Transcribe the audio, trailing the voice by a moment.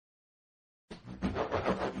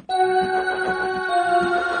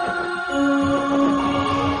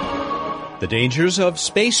The dangers of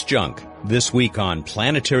space junk, this week on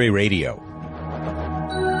Planetary Radio.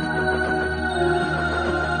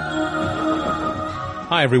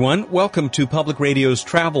 Hi everyone, welcome to Public Radio's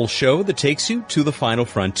travel show that takes you to the final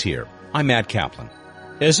frontier. I'm Matt Kaplan.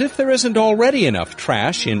 As if there isn't already enough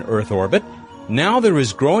trash in Earth orbit, now there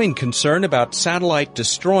is growing concern about satellite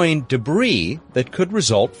destroying debris that could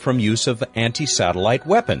result from use of anti-satellite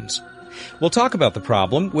weapons. We'll talk about the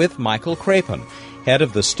problem with Michael Crapen, head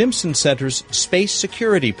of the Stimson Center's Space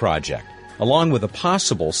Security Project, along with a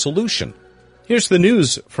possible solution. Here's the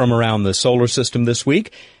news from around the solar system this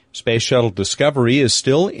week. Space Shuttle Discovery is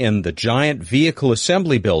still in the giant vehicle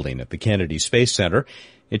assembly building at the Kennedy Space Center.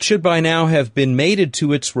 It should by now have been mated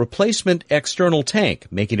to its replacement external tank,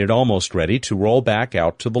 making it almost ready to roll back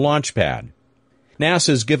out to the launch pad.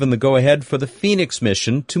 NASA's given the go-ahead for the Phoenix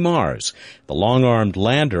mission to Mars. The long-armed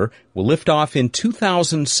lander will lift off in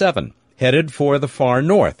 2007, headed for the far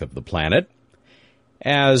north of the planet.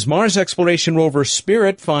 As Mars exploration rover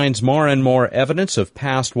Spirit finds more and more evidence of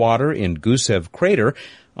past water in Gusev Crater,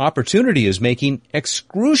 Opportunity is making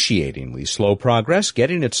excruciatingly slow progress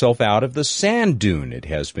getting itself out of the sand dune it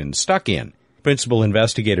has been stuck in. Principal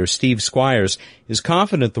investigator Steve Squires is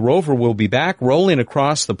confident the rover will be back rolling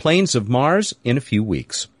across the plains of Mars in a few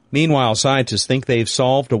weeks. Meanwhile, scientists think they've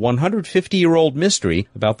solved a 150-year-old mystery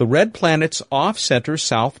about the red planet's off-center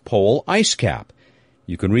South Pole ice cap.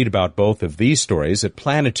 You can read about both of these stories at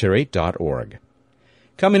planetary.org.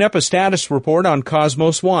 Coming up, a status report on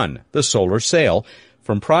Cosmos 1, the solar sail,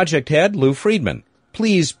 from project head Lou Friedman.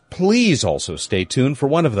 Please also stay tuned for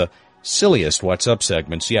one of the silliest What's Up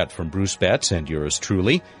segments yet from Bruce Betts and yours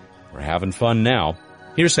truly. We're having fun now.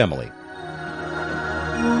 Here's Emily.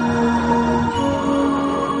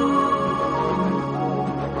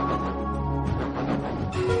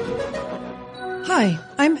 Hi,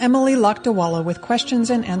 I'm Emily Lakdawala with questions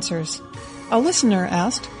and answers. A listener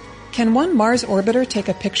asked, can one Mars orbiter take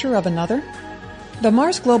a picture of another? The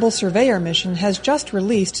Mars Global Surveyor mission has just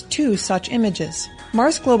released 2 such images.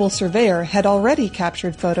 Mars Global Surveyor had already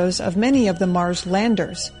captured photos of many of the Mars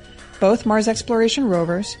landers, both Mars exploration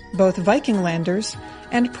rovers, both Viking landers,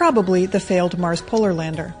 and probably the failed Mars Polar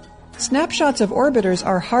Lander. Snapshots of orbiters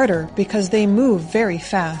are harder because they move very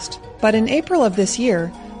fast, but in April of this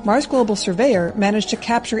year, Mars Global Surveyor managed to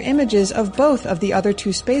capture images of both of the other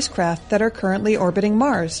 2 spacecraft that are currently orbiting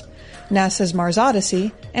Mars, NASA's Mars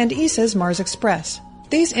Odyssey and ESA's Mars Express.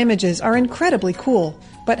 These images are incredibly cool,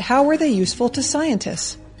 but how were they useful to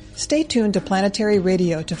scientists? Stay tuned to Planetary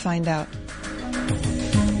Radio to find out.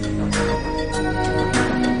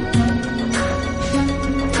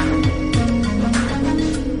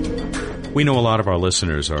 We know a lot of our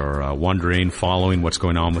listeners are wondering, following what's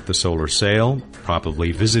going on with the solar sail,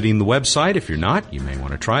 probably visiting the website. If you're not, you may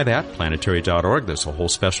want to try that, planetary.org. There's a whole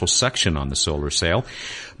special section on the solar sail.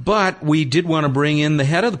 But we did want to bring in the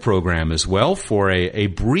head of the program as well for a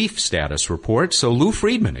brief status report. So Lou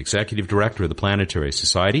Friedman, Executive Director of the Planetary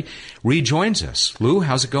Society, rejoins us. Lou,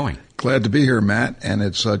 how's it going? Glad to be here, Matt, and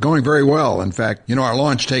it's going very well. In fact, our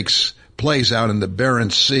launch takes place out in the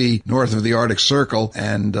Barents Sea north of the Arctic Circle,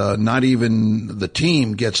 and not even the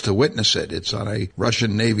team gets to witness it. It's on a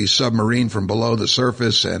Russian Navy submarine from below the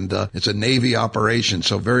surface, and it's a Navy operation,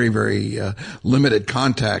 so very, very limited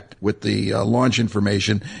contact with the launch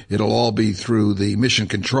information. It'll all be through the mission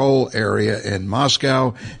control area in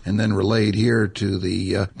Moscow and then relayed here to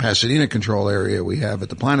the Pasadena control area we have at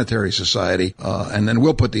the Planetary Society, and then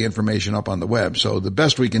we'll put the information up on the web. So the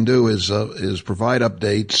best we can do is provide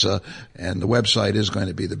updates, and the website is going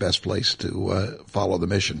to be the best place to follow the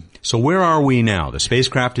mission. So where are we now? The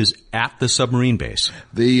spacecraft is at the submarine base.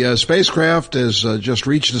 The spacecraft has just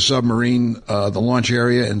reached the submarine, the launch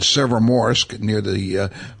area in Severomorsk near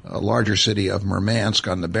the larger city of Murmansk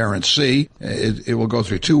on the Barents Sea. It will go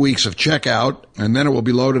through 2 weeks of checkout, and then it will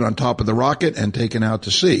be loaded on top of the rocket and taken out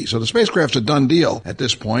to sea. So the spacecraft's a done deal at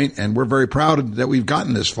this point, and we're very proud that we've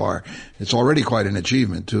gotten this far. It's already quite an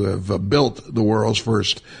achievement to have built the world's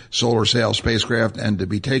first solar sail spacecraft and to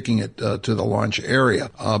be taking it to the launch area.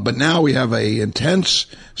 But now we have a intense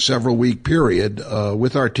several-week period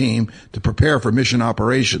with our team to prepare for mission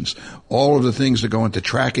operations. All of the things that go into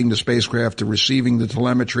tracking the spacecraft, to receiving the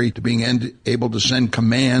telemetry, to being able to send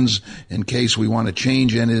commands in case we want to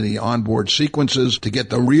change any of the onboard sequences, to get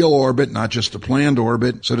the real orbit, not just the planned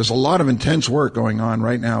orbit. So there's a lot of intense work going on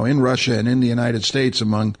right now in Russia and in the United States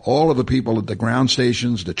among all of the people at the ground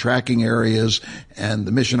stations, the tracking areas, and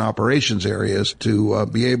the mission operations operations areas to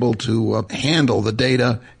be able to handle the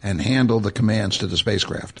data and handle the commands to the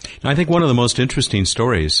spacecraft. I think one of the most interesting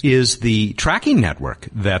stories is the tracking network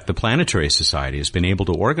that the Planetary Society has been able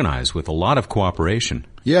to organize with a lot of cooperation.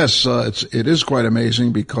 Yes, it is quite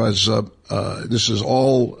amazing because this is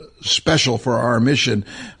all special for our mission.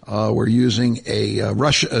 We're using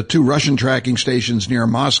two Russian tracking stations near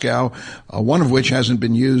Moscow, one of which hasn't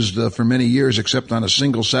been used for many years except on a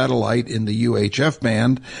single satellite in the UHF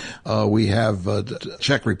band. We have the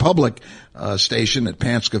Czech Republic station at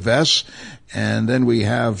Panska Ves, and then we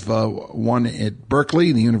have one at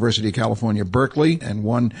Berkeley, the University of California, Berkeley, and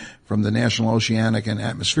one from the National Oceanic and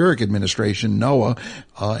Atmospheric Administration, NOAA,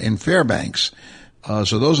 in Fairbanks.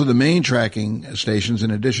 So those are the main tracking stations.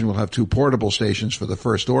 In addition, we'll have two portable stations for the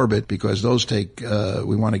first orbit because those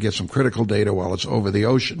we want to get some critical data while it's over the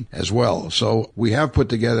ocean as well. So we have put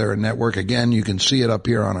together a network. Again, you can see it up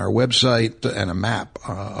here on our website and a map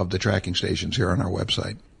of the tracking stations here on our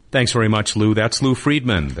website. Thanks very much, Lou. That's Lou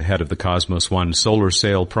Friedman, the head of the Cosmos One Solar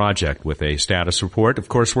Sail Project, with a status report. Of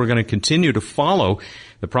course, we're going to continue to follow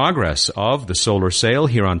the progress of the solar sail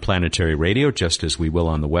here on Planetary Radio, just as we will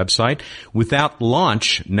on the website, with that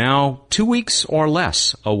launch now 2 weeks or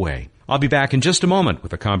less away. I'll be back in just a moment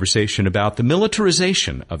with a conversation about the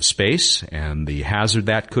militarization of space and the hazard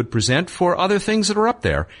that could present for other things that are up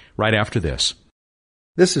there right after this.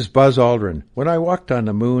 This is Buzz Aldrin. When I walked on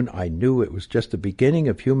the moon, I knew it was just the beginning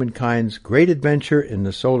of humankind's great adventure in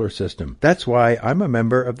the solar system. That's why I'm a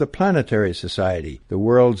member of the Planetary Society, the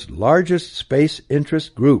world's largest space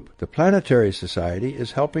interest group. The Planetary Society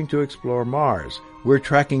is helping to explore Mars. We're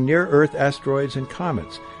tracking near-Earth asteroids and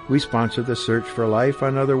comets. We sponsor the search for life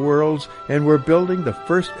on other worlds, and we're building the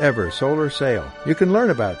first-ever solar sail. You can learn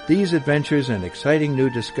about these adventures and exciting new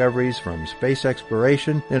discoveries from space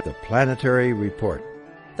exploration in the Planetary Report.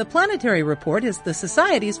 The Planetary Report is the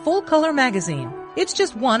Society's full-color magazine. It's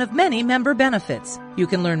just one of many member benefits. You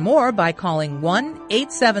can learn more by calling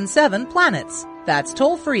 1-877-PLANETS. That's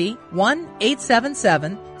toll-free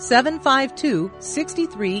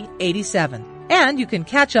 1-877-752-6387. And you can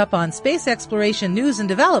catch up on space exploration news and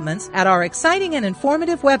developments at our exciting and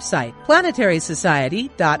informative website,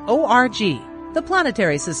 planetarySociety.org. The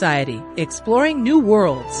Planetary Society, exploring new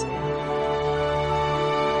worlds.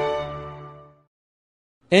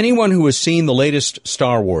 Anyone who has seen the latest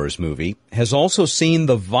Star Wars movie has also seen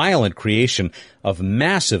the violent creation of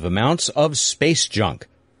massive amounts of space junk.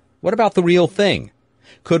 What about the real thing?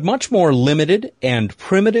 Could much more limited and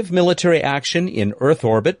primitive military action in Earth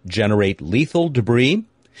orbit generate lethal debris?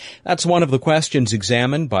 That's one of the questions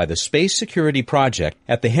examined by the Space Security Project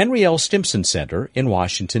at the Henry L. Stimson Center in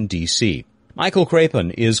Washington, D.C. Michael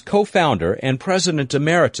Crapen is co-founder and president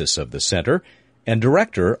emeritus of the center and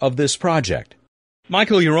director of this project.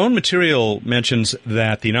 Michael, your own material mentions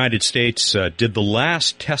that the United States did the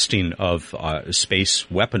last testing of space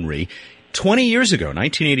weaponry 20 years ago,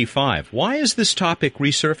 1985. Why is this topic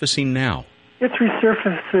resurfacing now? It's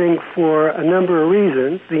resurfacing for a number of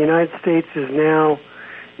reasons. The United States is now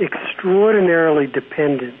extraordinarily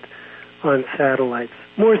dependent on satellites,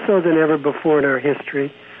 more so than ever before in our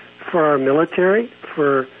history, for our military,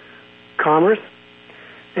 for commerce,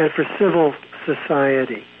 and for civil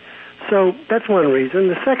society. So that's one reason.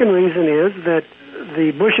 The second reason is that the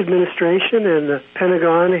Bush administration and the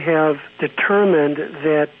Pentagon have determined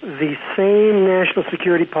that the same national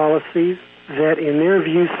security policies that, in their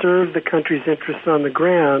view, serve the country's interests on the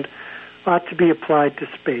ground ought to be applied to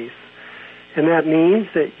space. And that means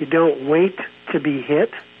that you don't wait to be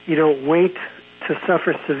hit. You don't wait to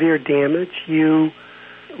suffer severe damage. You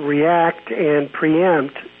react and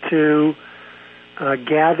preempt to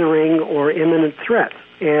gathering or imminent threats.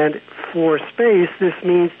 And for space, this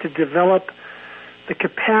means to develop the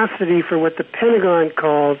capacity for what the Pentagon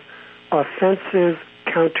calls offensive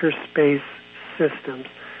counter-space systems.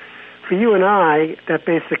 For you and I, that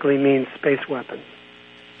basically means space weapons.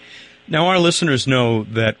 Now, our listeners know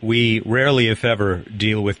that we rarely, if ever,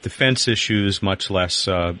 deal with defense issues, much less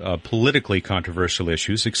politically controversial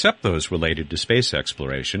issues, except those related to space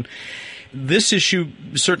exploration. This issue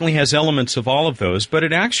certainly has elements of all of those, but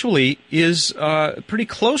it actually is pretty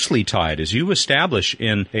closely tied, as you establish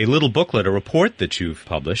in a little booklet, a report that you've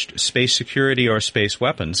published, Space Security or Space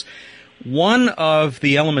Weapons. One of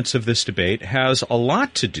the elements of this debate has a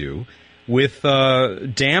lot to do with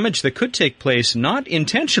damage that could take place not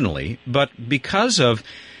intentionally, but because of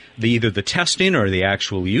either the testing or the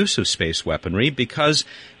actual use of space weaponry, because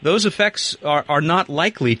those effects are not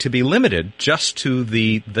likely to be limited just to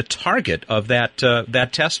the target of that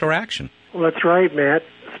test or action. Well, that's right, Matt.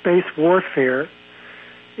 Space warfare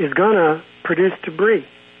is going to produce debris.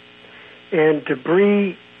 And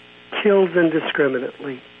debris kills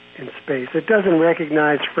indiscriminately in space. It doesn't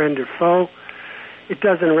recognize friend or foe. It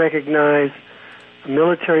doesn't recognize a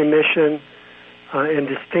military mission and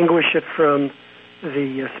distinguish it from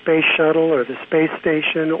the space shuttle or the space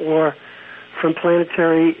station or from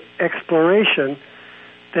planetary exploration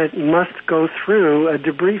that must go through a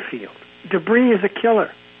debris field. Debris is a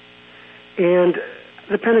killer. And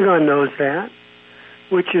the Pentagon knows that,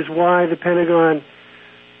 which is why the Pentagon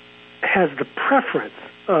has the preference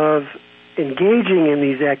of engaging in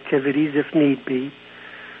these activities, if need be,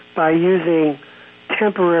 by using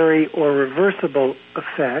temporary or reversible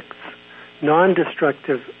effects,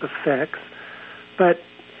 non-destructive effects, but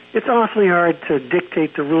it's awfully hard to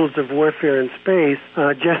dictate the rules of warfare in space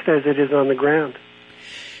just as it is on the ground.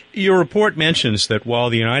 Your report mentions that while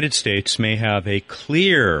the United States may have a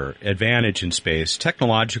clear advantage in space,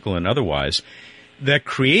 technological and otherwise, that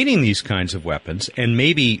creating these kinds of weapons, and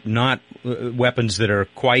maybe not weapons that are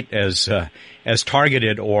quite as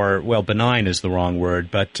targeted or, well, benign is the wrong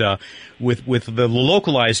word, but with the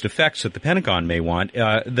localized effects that the Pentagon may want,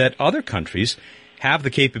 that other countries have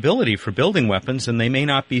the capability for building weapons, and they may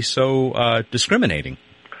not be so discriminating.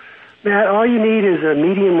 Matt, all you need is a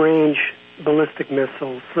medium-range ballistic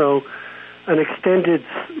missile, so an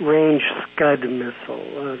extended-range Scud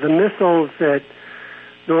missile. The missiles that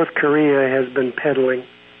North Korea has been peddling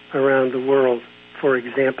around the world, for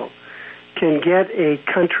example, can get a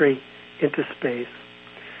country into space.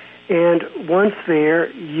 And once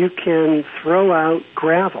there, you can throw out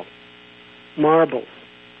gravel, marbles.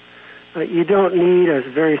 You don't need a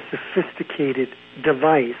very sophisticated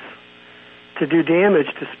device to do damage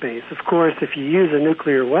to space. Of course, if you use a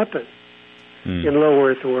nuclear weapon in low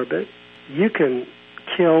Earth orbit, you can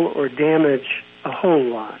kill or damage a whole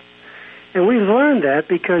lot. And we learned that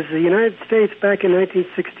because the United States, back in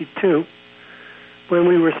 1962, when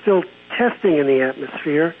we were still testing in the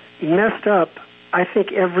atmosphere, messed up, I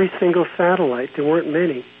think, every single satellite. There weren't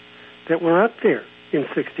many that were up there in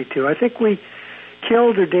 62. I think we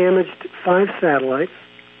killed or damaged 5 satellites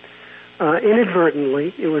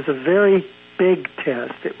inadvertently. It was a very big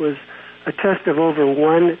test. It was a test of over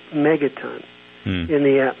 1 megaton in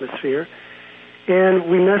the atmosphere. And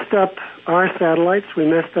we messed up our satellites. We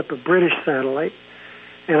messed up a British satellite.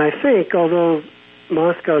 And I think, although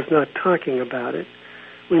Moscow's not talking about it,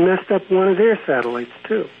 we messed up one of their satellites,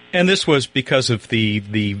 too. And this was because of the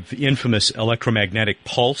infamous electromagnetic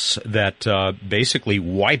pulse that basically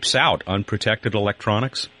wipes out unprotected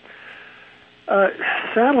electronics?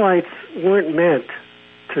 Satellites weren't meant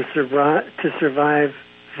to survive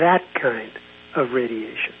that kind of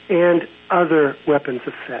radiation and other weapons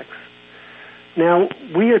effects. Now,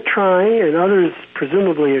 we are trying, and others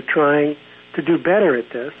presumably are trying, to do better at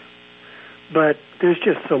this, but there's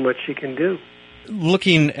just so much you can do.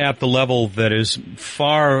 Looking at the level that is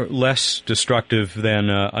far less destructive than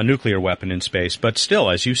a nuclear weapon in space, but still,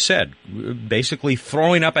 as you said, basically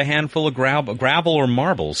throwing up a handful of gravel or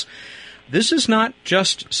marbles, this is not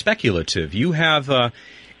just speculative. You have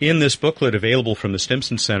in this booklet available from the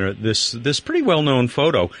Stimson Center this pretty well-known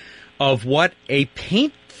photo of what a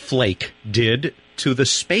paint flake did to the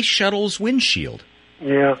space shuttle's windshield.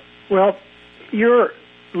 Yeah. Well, your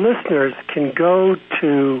listeners can go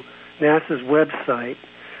to NASA's website.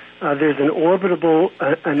 There's an orbital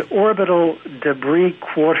debris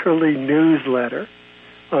quarterly newsletter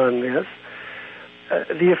on this.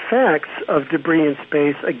 The effects of debris in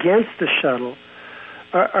space against the shuttle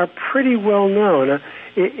are pretty well known.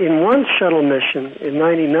 In one shuttle mission in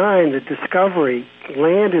 '99, the Discovery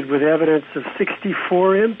landed with evidence of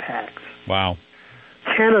 64 impacts. Wow.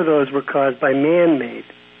 10 of those were caused by man-made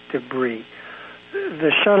debris.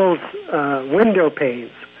 The shuttle's window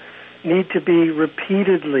panes need to be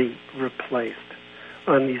repeatedly replaced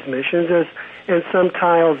on these missions, and some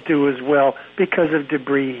tiles do as well because of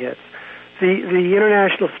debris hits. The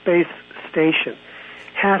International Space Station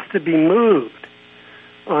has to be moved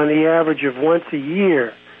on the average of once a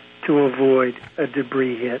year to avoid a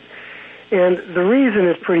debris hit. And the reason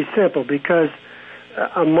is pretty simple, because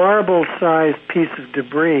a marble-sized piece of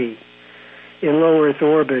debris in low Earth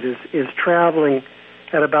orbit is traveling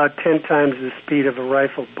at about 10 times the speed of a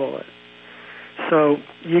rifle bullet. So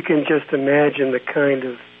you can just imagine the kind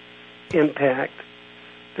of impact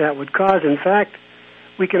that would cause. In fact,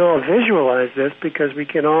 we can all visualize this because we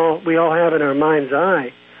all have in our mind's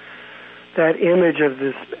eye that image of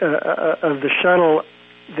this of the shuttle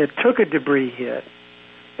that took a debris hit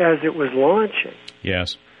as it was launching.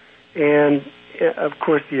 Yes. And of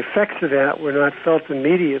course, the effects of that were not felt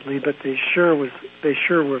immediately, but they sure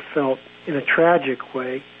were felt in a tragic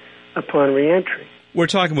way upon reentry. We're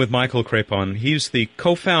talking with Michael Crapo. He's the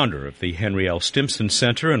co-founder of the Henry L. Stimson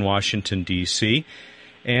Center in Washington, D.C.,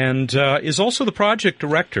 and is also the project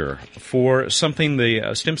director for something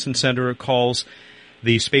the Stimson Center calls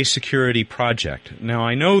the Space Security Project. Now,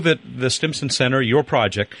 I know that the Stimson Center, your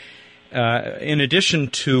project, in addition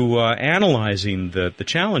to analyzing the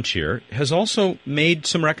challenge here, has also made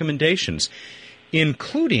some recommendations,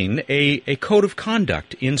 including a code of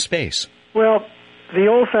conduct in space. Well, the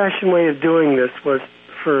old-fashioned way of doing this was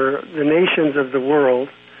for the nations of the world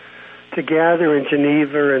to gather in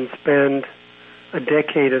Geneva and spend a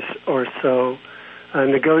decade or so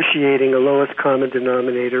negotiating a lowest common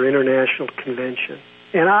denominator international convention.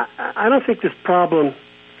 And I don't think this problem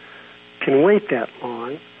can wait that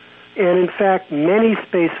long. And in fact, many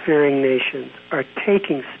spacefaring nations are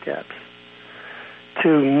taking steps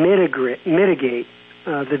to mitigate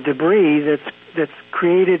the debris that's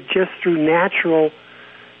created just through natural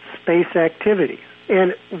space activities.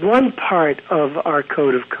 And one part of our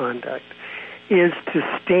code of conduct is to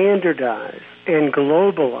standardize and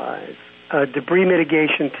globalize debris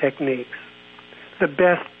mitigation techniques, the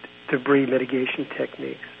best debris mitigation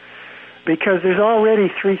techniques, because there's already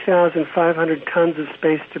 3,500 tons of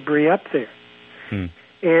space debris up there.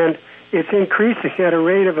 And it's increasing at a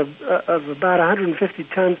rate of about 150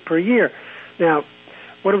 tons per year. Now,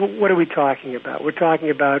 what are we talking about? We're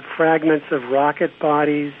talking about fragments of rocket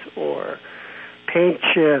bodies or paint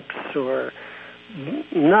chips or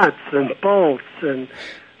nuts and bolts, and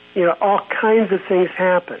all kinds of things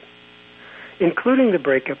happen, including the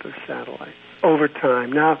breakup of satellites over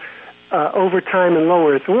time. Now, over time in low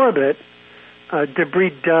Earth orbit,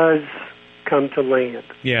 debris does come to land.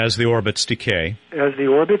 Yeah, as the orbits decay. As the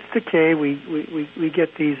orbits decay, we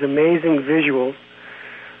get these amazing visuals,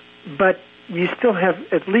 but you still have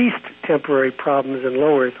at least temporary problems in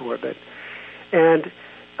low Earth orbit. And,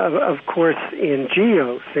 of course, in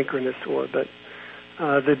geosynchronous orbit,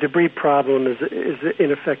 the debris problem is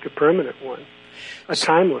in effect a permanent one, a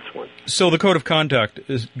timeless one. So the code of conduct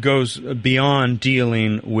goes beyond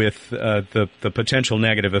dealing with the potential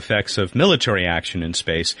negative effects of military action in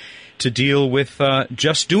space to deal with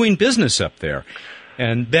just doing business up there.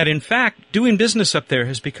 And that, in fact, doing business up there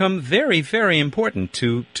has become very, very important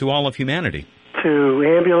to all of humanity. To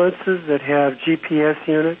ambulances that have GPS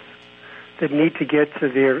units that need to get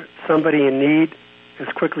to somebody in need as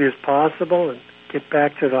quickly as possible and get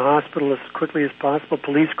back to the hospital as quickly as possible,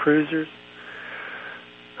 police cruisers,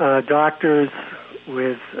 doctors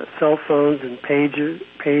with cell phones and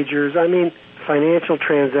pagers. I mean, financial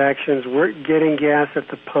transactions, getting gas at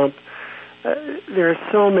the pump. There are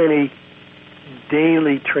so many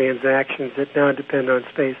daily transactions that now depend on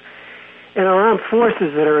space. And our armed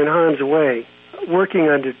forces that are in harm's way, working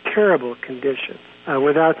under terrible conditions,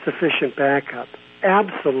 without sufficient backup,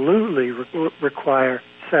 absolutely require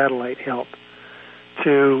satellite help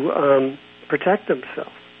to protect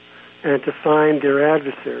themselves and to find their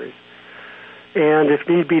adversaries, and if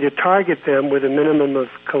need be, to target them with a minimum of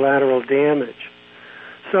collateral damage.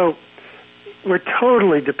 So we're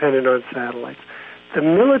totally dependent on satellites. The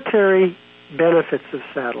military benefits of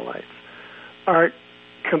satellites are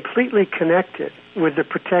completely connected with the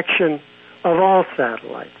protection of all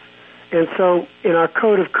satellites. And so in our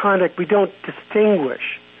code of conduct, we don't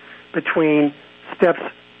distinguish between steps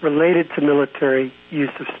related to military use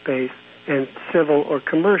of space and civil or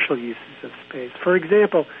commercial uses of space. For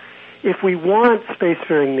example, if we want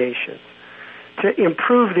spacefaring nations to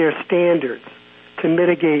improve their standards to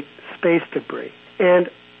mitigate space debris, and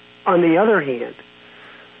on the other hand,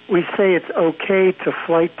 we say it's okay to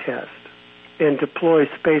flight test and deploy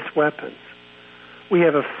space weapons, we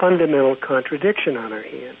have a fundamental contradiction on our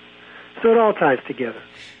hands. So it all ties together.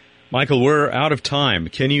 Michael, we're out of time.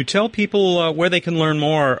 Can you tell people where they can learn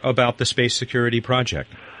more about the Space Security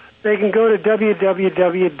Project? They can go to www.stimson,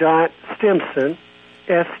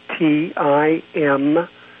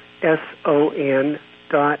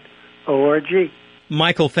 STIMSON.org.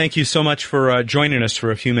 Michael, thank you so much for joining us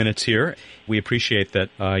for a few minutes here. We appreciate that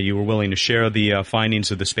you were willing to share the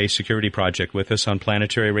findings of the Space Security Project with us on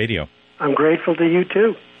Planetary Radio. I'm grateful to you,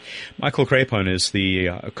 too. Michael Crapo is the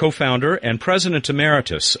co-founder and president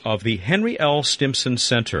emeritus of the Henry L. Stimson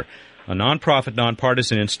Center, a nonprofit,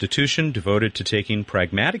 nonpartisan institution devoted to taking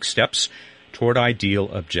pragmatic steps toward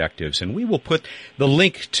ideal objectives. And we will put the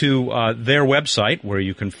link to their website, where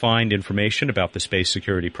you can find information about the Space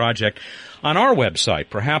Security Project, on our website,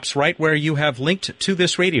 perhaps right where you have linked to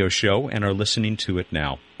this radio show and are listening to it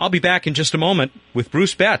now. I'll be back in just a moment with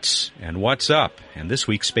Bruce Betts and What's Up and this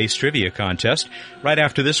week's Space Trivia Contest right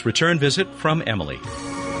after this return visit from Emily.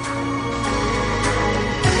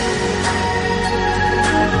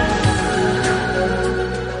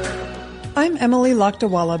 Emily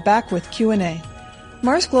Lakdawala back with Q&A.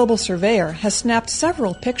 Mars Global Surveyor has snapped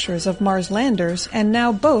several pictures of Mars landers and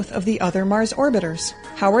now both of the other Mars orbiters.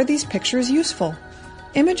 How are these pictures useful?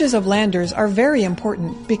 Images of landers are very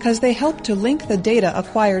important because they help to link the data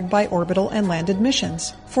acquired by orbital and landed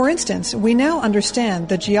missions. For instance, we now understand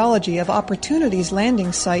the geology of Opportunity's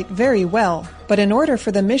landing site very well, but in order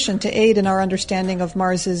for the mission to aid in our understanding of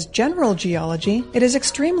Mars's general geology, it is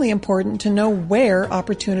extremely important to know where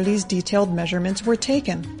Opportunity's detailed measurements were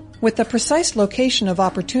taken. With the precise location of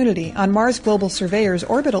Opportunity on Mars Global Surveyor's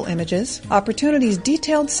orbital images, Opportunity's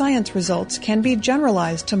detailed science results can be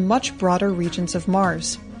generalized to much broader regions of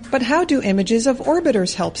Mars. But how do images of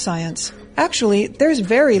orbiters help science? Actually, there's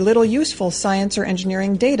very little useful science or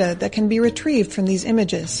engineering data that can be retrieved from these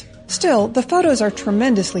images. Still, the photos are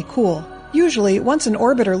tremendously cool. Usually, once an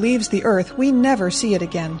orbiter leaves the Earth, we never see it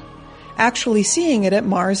again. Actually seeing it at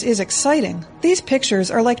Mars is exciting. These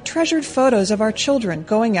pictures are like treasured photos of our children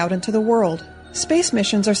going out into the world. Space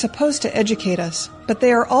missions are supposed to educate us, but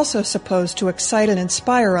they are also supposed to excite and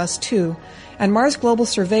inspire us too, and Mars Global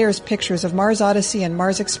Surveyor's pictures of Mars Odyssey and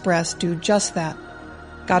Mars Express do just that.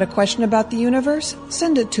 Got a question about the universe?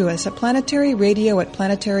 Send it to us at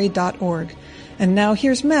planetaryradio@planetary.org. And now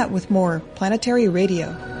here's Matt with more Planetary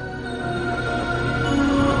Radio.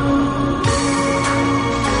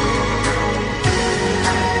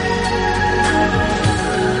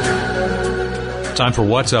 Time for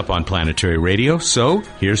What's Up on Planetary Radio. So,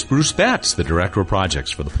 here's Bruce Betts, the Director of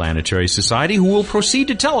Projects for the Planetary Society, who will proceed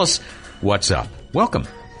to tell us what's up. Welcome.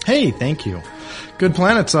 Hey, thank you. Good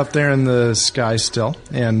planets up there in the sky still,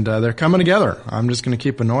 and they're coming together. I'm just going to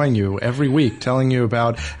keep annoying you every week, telling you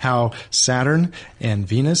about how Saturn and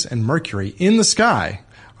Venus and Mercury in the sky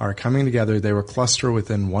are coming together. They will cluster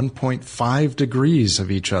within 1.5 degrees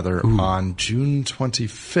of each other on June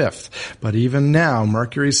 25th. But even now,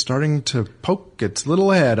 Mercury's starting to poke its little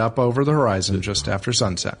head up over the horizon just after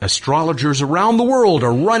sunset. Astrologers around the world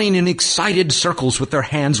are running in excited circles with their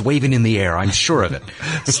hands waving in the air. I'm sure of it.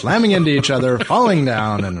 Slamming into each other, falling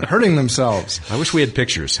down, and hurting themselves. I wish we had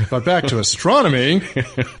pictures. But back to astronomy.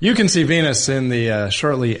 You can see Venus in the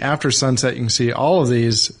shortly after sunset. You can see all of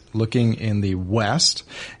these looking in the west,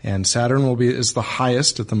 and Saturn is the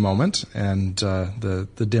highest at the moment, and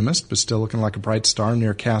the dimmest, but still looking like a bright star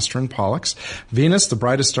near Castor and Pollux. Venus, the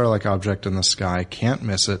brightest star-like object in the sky, can't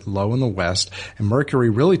miss it, low in the west, and Mercury,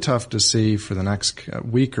 really tough to see for the next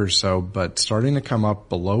week or so, but starting to come up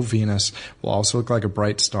below Venus, will also look like a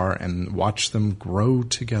bright star, and watch them grow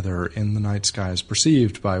together in the night sky as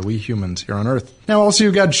perceived by we humans here on Earth. Now also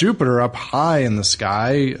you've got Jupiter up high in the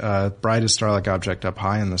sky, brightest star-like object up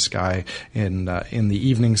high in the sky in the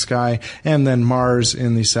evening sky, and then Mars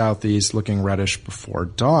in the southeast looking reddish before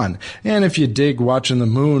dawn. And if you dig watching the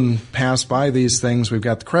moon pass by these things, we've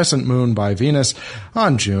got the crescent moon by Venus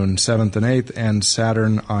on June 7th and 8th, and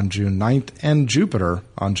Saturn on June 9th, and Jupiter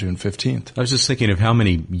on June 15th. I was just thinking of how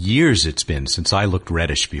many years it's been since I looked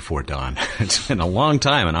reddish before dawn. It's been a long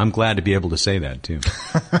time, and I'm glad to be able to say that, too.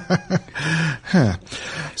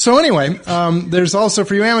 So anyway, there's also,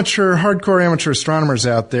 for you hardcore amateur astronomers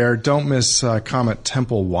out there, don't miss Comet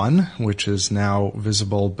Tempel 1, which is now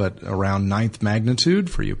visible but around 9th magnitude.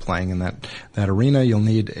 For you playing in that arena, you'll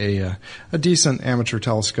need a decent amateur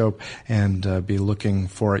telescope and be looking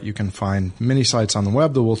for it. You can find many sites on the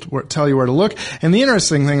web that will tell you where to look. And the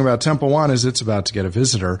interesting thing about Tempel 1 is it's about to get a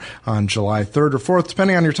visitor on July 3rd or 4th,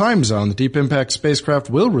 depending on your time zone. The Deep Impact spacecraft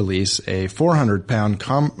will release a 400-pound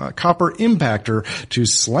copper impactor to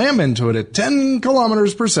slam into it at 10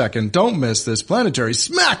 kilometers per second. Don't miss this planetary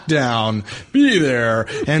smackdown. Be there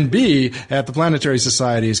and be at the Planetary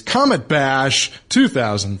Society's Comet Bash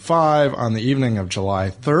 2005 on the evening of July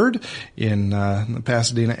 3rd in the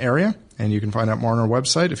Pasadena area. And you can find out more on our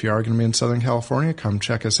website. If you are going to be in Southern California, come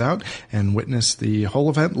check us out and witness the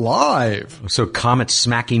whole event live. So comet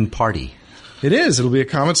smacking party. It is. It'll be a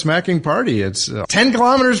comet smacking party. It's 10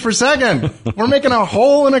 kilometers per second. We're making a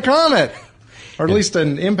hole in a comet. Or at least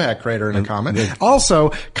an impact crater in a comet.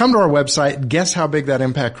 Also, come to our website, guess how big that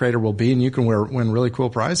impact crater will be, and you can win really cool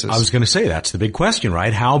prizes. I was going to say, that's the big question,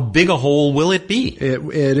 right? How big a hole will it be?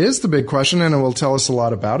 It is the big question, and it will tell us a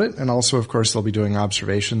lot about it. And also, of course, they'll be doing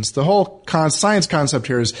observations. The whole science concept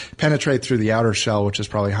here is penetrate through the outer shell, which is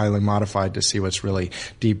probably highly modified to see what's really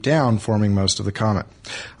deep down, forming most of the comet.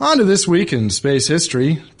 On to this week in space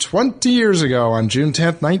history. 20 years ago, on June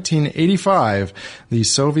 10th, 1985, the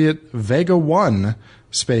Soviet Vega 1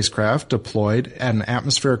 spacecraft deployed an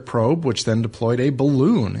atmospheric probe, which then deployed a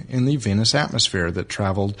balloon in the Venus atmosphere that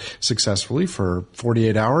traveled successfully for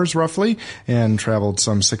 48 hours roughly and traveled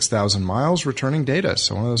some 6,000 miles returning data.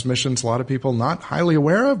 So one of those missions a lot of people not highly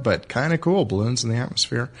aware of, but kind of cool, balloons in the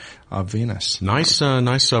atmosphere of Venus. Nice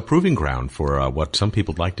proving ground for what some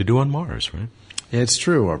people like to do on Mars, right? It's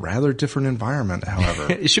true. A rather different environment,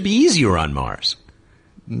 however. It should be easier on Mars.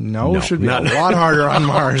 No, it should be a lot harder on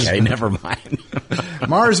Mars. Okay, never mind.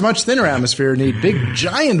 Mars, much thinner atmosphere, need big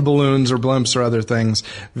giant balloons or blimps or other things.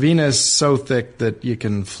 Venus, so thick that you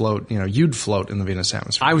can float, you'd float in the Venus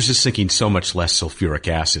atmosphere. I was just thinking so much less sulfuric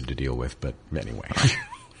acid to deal with, but anyway.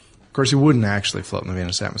 Of course, you wouldn't actually float in the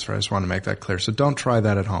Venus atmosphere. I just want to make that clear. So don't try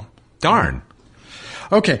that at home. Darn.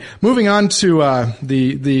 Okay, moving on to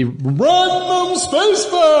the Random Space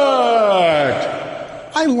Fact!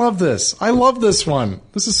 I love this. I love this one.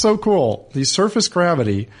 This is so cool. The surface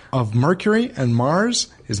gravity of Mercury and Mars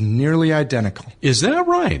is nearly identical. Is that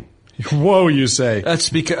right? Whoa, you say. That's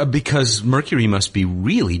because Mercury must be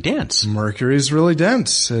really dense. Mercury is really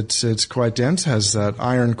dense. It's quite dense, has that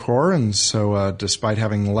iron core, and so despite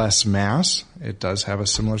having less mass, it does have a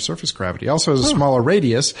similar surface gravity. It also has a smaller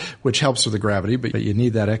radius, which helps with the gravity, but you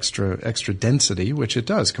need that extra density, which it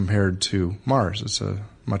does compared to Mars. It's a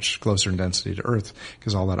much closer in density to Earth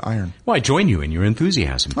because all that iron. Well, I join you in your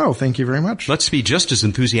enthusiasm. Oh, thank you very much. Let's be just as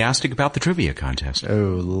enthusiastic about the trivia contest.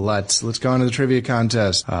 Oh, let's go into the trivia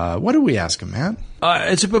contest. What did we ask him, Matt?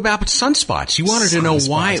 It's about sunspots. You wanted to know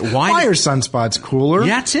why are sunspots cooler?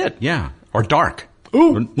 Yeah, that's it. Yeah, or dark.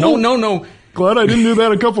 Ooh, no. Glad I didn't do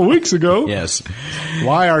that a couple weeks ago. Yes.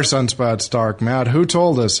 Why are sunspots dark, Matt? Who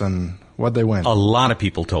told us and what'd they win? A lot of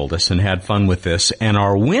people told us and had fun with this. And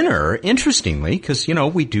our winner, interestingly, because,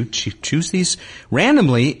 we do choose these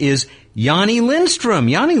randomly, is Yanni Lindstrom.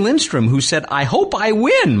 Yanni Lindstrom, who said, I hope I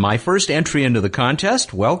win my first entry into the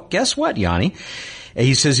contest. Well, guess what, Yanni?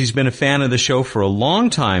 He says he's been a fan of the show for a long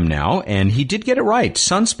time now, and he did get it right.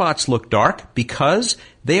 Sunspots look dark because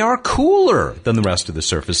they are cooler than the rest of the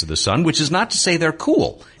surface of the sun, which is not to say they're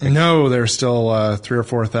cool. No, they're still 3,000 or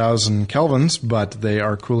 4,000 kelvins, but they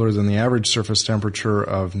are cooler than the average surface temperature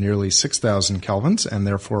of nearly 6,000 kelvins, and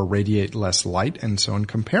therefore radiate less light, and so in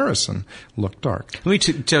comparison, look dark. Let me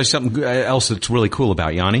tell you something else that's really cool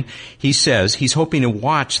about Yanni. He says he's hoping to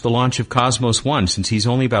watch the launch of Cosmos 1 since he's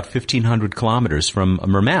only about 1,500 kilometers from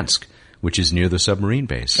Murmansk, which is near the submarine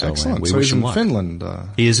base. So, excellent. So he's in Finland.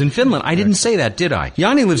 He is in Finland. I didn't say that, did I?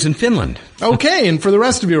 Yanni lives in Finland. Okay, and for the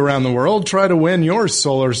rest of you around the world, try to win your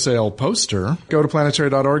solar sail poster. Go to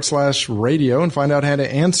planetary.org/radio and find out how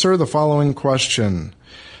to answer the following question.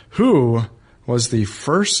 Who was the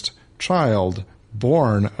first child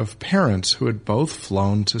born of parents who had both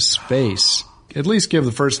flown to space? At least give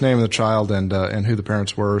the first name of the child and who the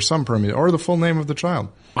parents were, or the full name of the child.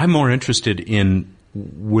 I'm more interested in,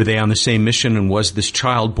 were they on the same mission, and was this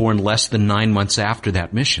child born less than 9 months after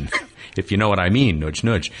that mission? If you know what I mean, nudge,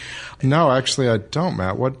 nudge. No, actually I don't,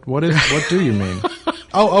 Matt. What do you mean?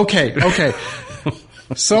 Oh, okay.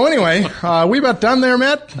 So anyway, we about done there,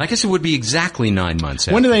 Matt? I guess it would be exactly 9 months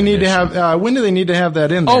after. When do they need to have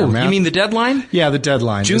that in there, Matt? You mean the deadline? Yeah, the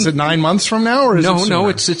deadline. Is it 9 months from now, or is it sooner? No,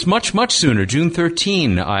 it's much sooner. June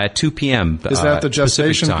 13 at 2 p.m. Is that the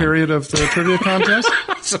gestation period of the trivia contest?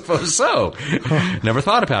 I suppose so. Never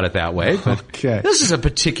thought about it that way, but okay. This is a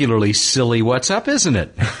particularly silly what's up, isn't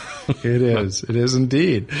it? It is. It is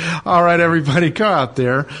indeed. All right, everybody, go out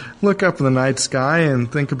there, look up in the night sky, and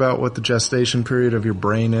think about what the gestation period of your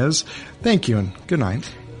brain is. Thank you, and good night.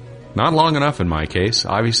 Not long enough in my case.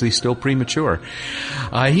 Obviously still premature.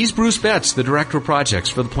 He's Bruce Betts, the Director of Projects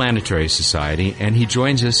for the Planetary Society, and he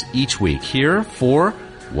joins us each week here for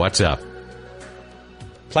What's Up.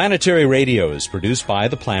 Planetary Radio is produced by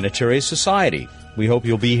the Planetary Society. We hope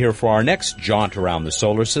you'll be here for our next jaunt around the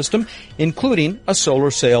solar system, including a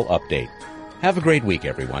solar sail update. Have a great week,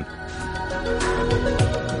 everyone.